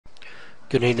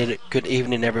Good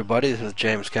evening, everybody. This is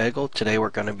James Cagle. Today we're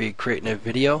going to be creating a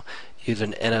video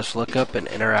using nslookup in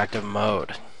interactive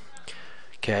mode.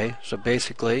 Okay, so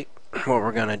basically what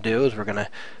we're going to do is we're going to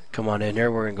come on in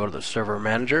here. We're going to go to the server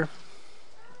manager,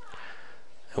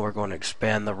 and we're going to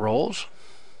expand the roles,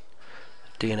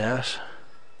 DNS.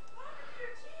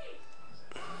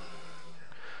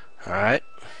 Alright,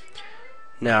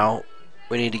 now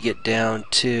we need to get down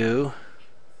to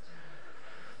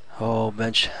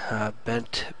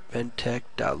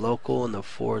bentech.local and the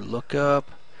for lookup.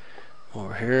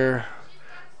 Over here,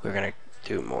 we're going to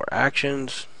do more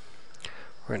actions.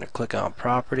 We're going to click on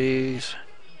properties.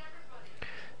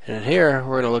 And in here,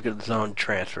 we're going to look at the zone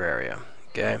transfer area.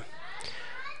 Okay.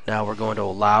 Now we're going to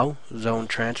allow zone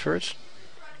transfers.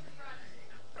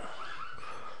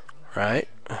 Right.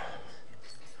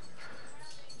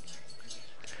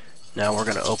 Now we're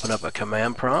going to open up a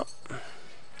command prompt.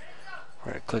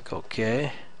 We're going to click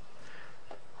OK.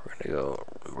 We're going to go,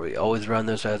 we always run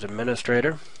this as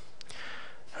administrator.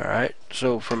 Alright,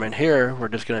 so from in here, we're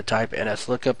just going to type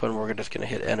nslookup and we're just going to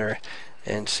hit enter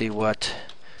and see what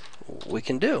we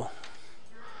can do.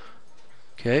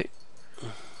 Okay.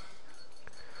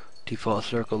 Default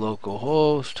circle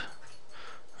localhost.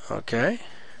 Okay.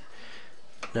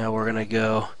 Now we're going to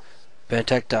go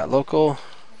bentech.local.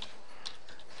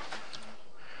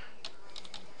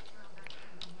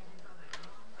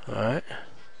 Alright.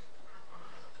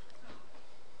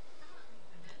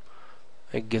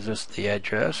 It gives us the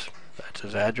address. That's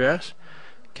his address.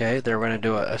 Okay, then we're going to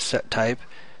do a set type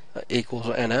equals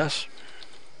NS.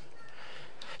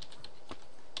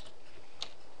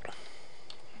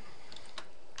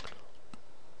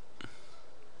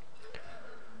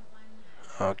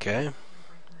 Okay.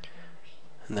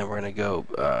 And then we're going to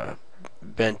go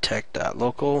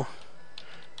bentech.local.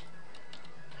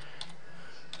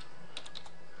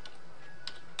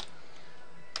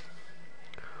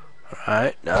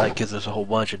 Alright, now that gives us a whole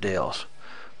bunch of deals.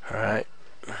 Alright.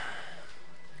 So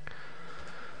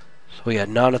we got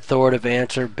non-authoritative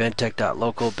answer,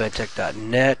 bentech.local,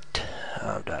 bentech.net,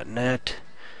 .net,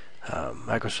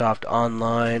 Microsoft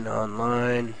Online,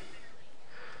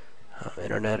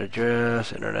 internet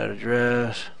address.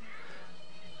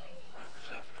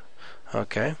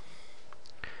 Okay.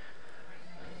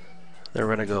 Then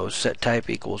we're going to go set type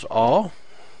equals all.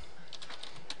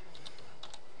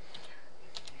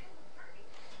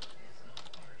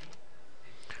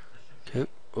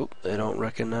 Oop, they don't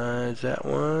recognize that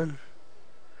one.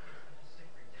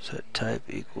 Set type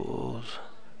equals.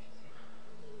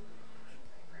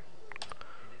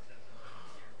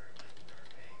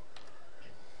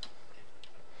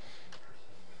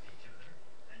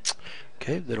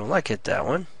 Okay, they don't like it, that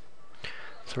one.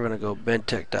 So we're going to go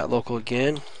bentech.local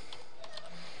again.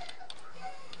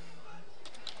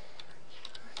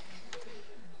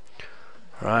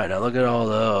 Alright, now look at all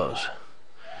those.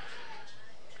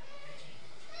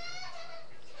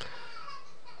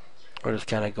 We're just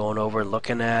kind of going over and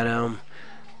looking at them.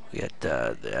 We got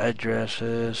the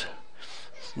addresses.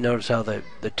 Notice how the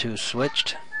two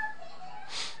switched.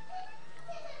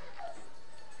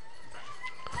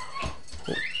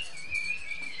 Then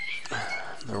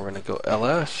we're going to go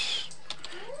ls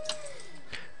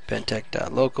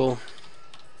bentech.local.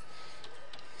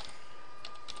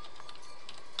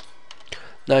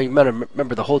 Now you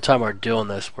remember the whole time we're doing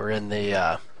this, we're in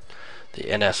the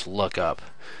nslookup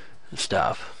and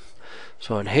stuff.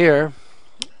 So in here,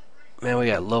 man, we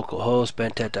got localhost,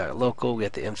 bentech.local, we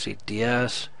got the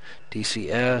MCDS,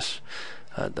 DCS,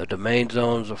 the domain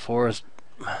zones, the forest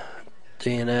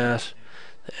DNS,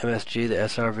 the MSG, the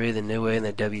SRV, the new A, and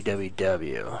the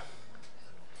www.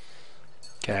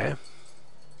 Okay.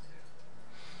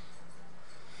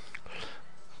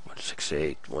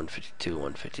 168, 152,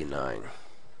 159.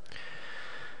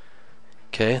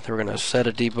 Okay, then we're going to set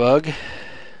a debug.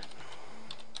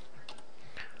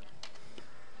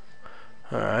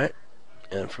 Alright,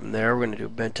 and from there we're going to do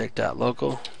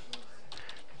bentech.local.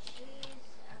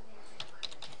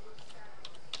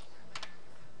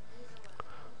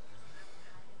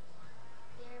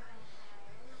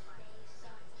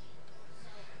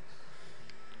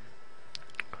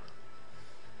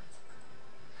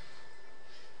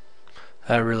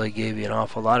 That really gave you an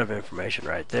awful lot of information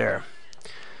right there.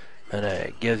 And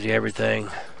it gives you everything.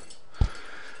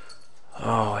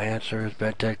 Oh, answers,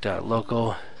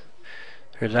 bentech.local.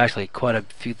 There's actually quite a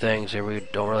few things here we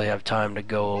don't really have time to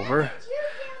go over.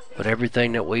 But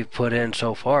everything that we've put in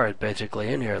so far is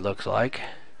basically in here, it looks like.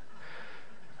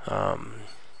 Primary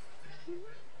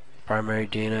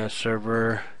DNS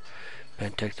server,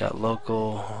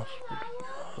 bentech.local,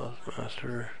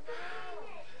 hostmaster.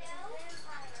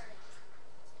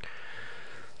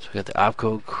 we got the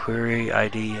opcode query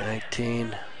ID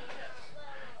 19.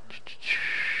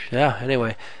 Yeah,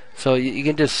 anyway, so you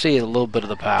can just see a little bit of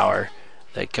the power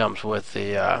that comes with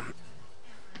the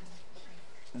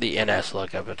NS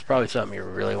lookup. It's probably something you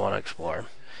really want to explore.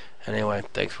 Anyway,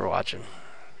 thanks for watching.